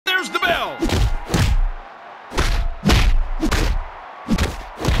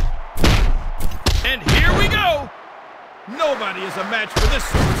match for this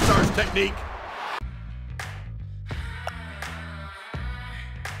superstar's technique.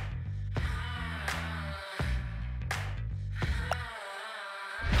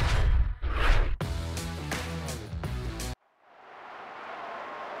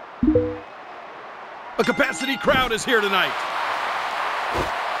 A capacity crowd is here tonight.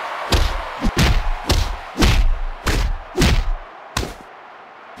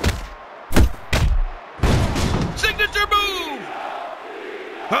 Signature move!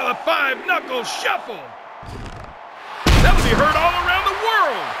 A five-knuckle shuffle. That'll be heard all around the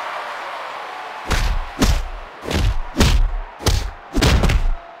world.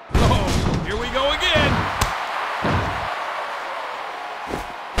 Oh, here we go again.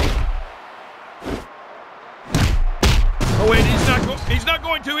 Oh wait, he's not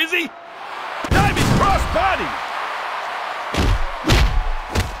going to, is he? Diving cross-body.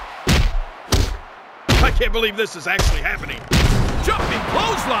 I can't believe this is actually happening. Jumping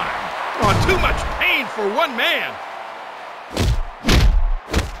clothesline. Oh, too much pain for one man.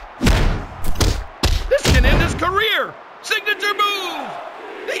 This can end his career. Signature move.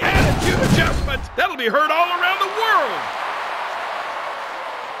 The attitude adjustment. That'll be heard all around the world.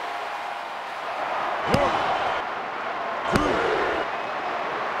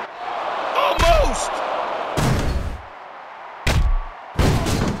 Almost.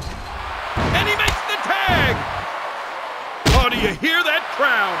 And he makes the tag. Oh, do you hear that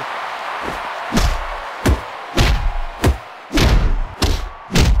crowd?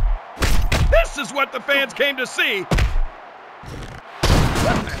 This is what the fans came to see. What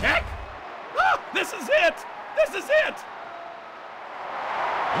the heck? Oh, this is it. This is it.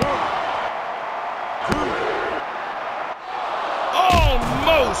 1, 2.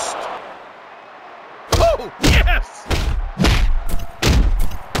 Almost. Oh, yes!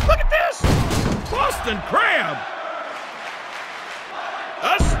 Look at this! Boston Crab!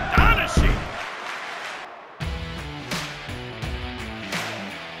 Astonishing!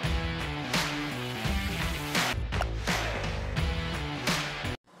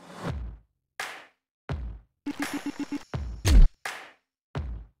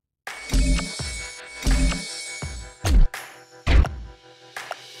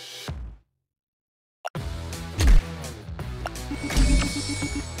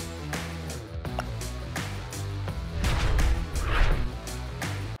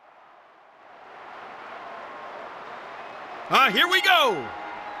 Here we go!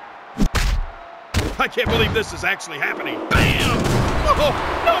 I can't believe this is actually happening. Bam! Oh,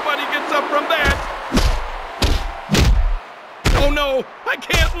 nobody gets up from that! Oh no, I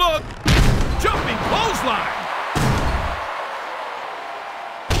can't look! Jumping clothesline!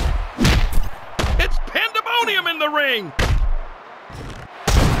 It's pandemonium in the ring!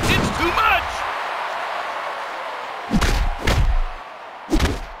 It's too much!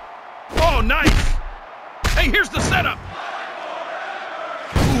 Oh, nice! Hey, here's the setup!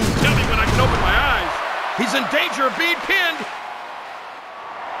 Open my eyes. He's in danger of being pinned.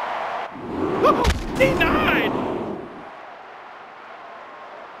 Oh, denied.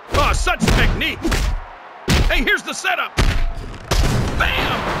 Oh, such technique. Hey, here's the setup.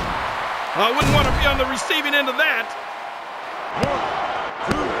 Bam! Oh, I wouldn't want to be on the receiving end of that. 1,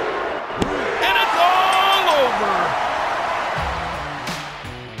 2, 3. And it's all over.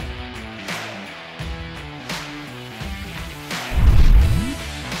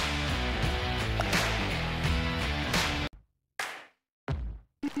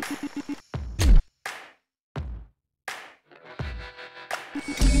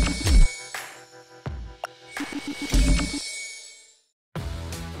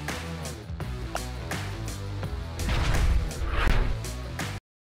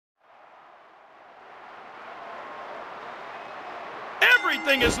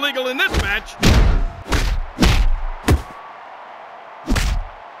 Everything is legal in this match.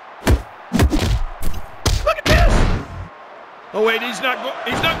 Look at this! Oh wait, he's not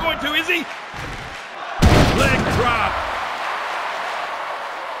going to, is he? Leg drop.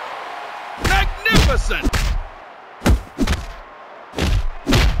 Magnificent!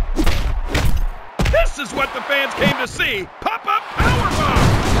 This is what the fans came to see. Pop-up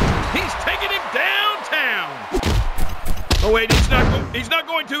powerbomb. He's taking him downtown. Oh wait, he's not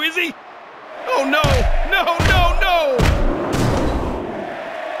going to, is he? Oh no, no, no, no!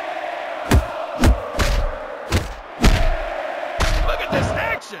 Look at this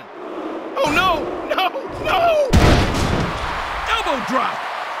action! Oh no, no, no! Elbow drop!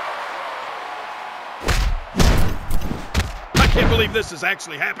 I can't believe this is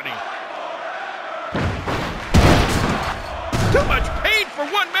actually happening. Too much pain for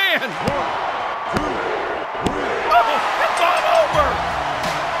one man! 1, 2, 3. Oh, it's all over! over.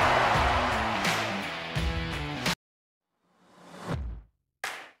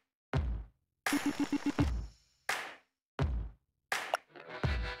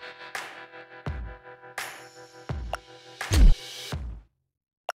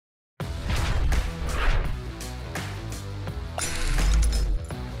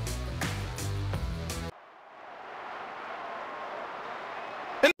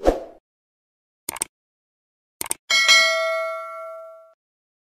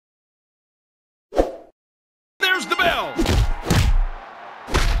 There's the bell.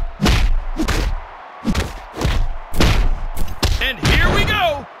 And here we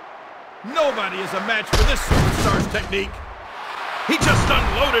go. Nobody is a match for this superstar's technique. He just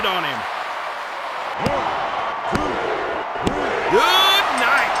unloaded on him. 1, 2, 3. Good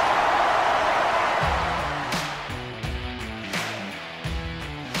night.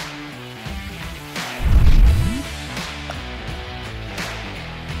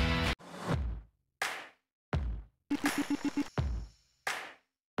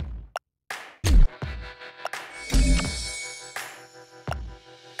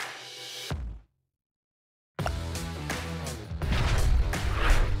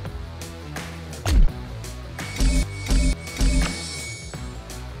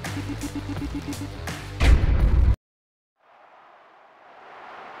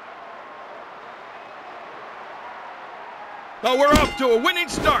 Oh, we're off to a winning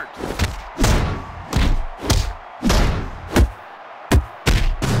start.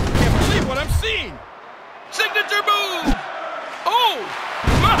 Can't believe what I'm seeing. Signature move. Oh,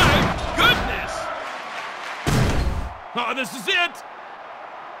 my goodness. Oh, this is it.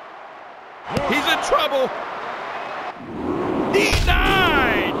 He's in trouble.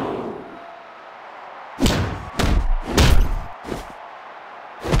 Denied.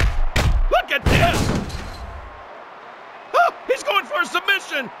 Look at this. He's going for a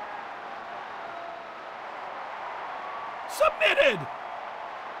submission! Submitted!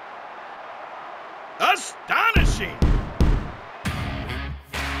 Astonishing!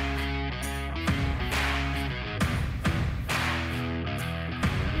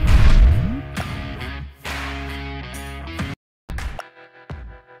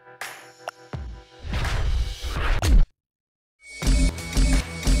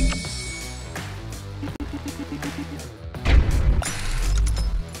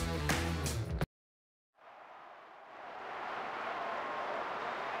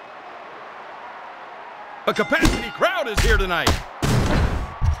 A capacity crowd is here tonight.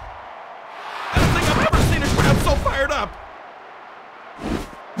 I don't think I've ever seen a crowd so fired up.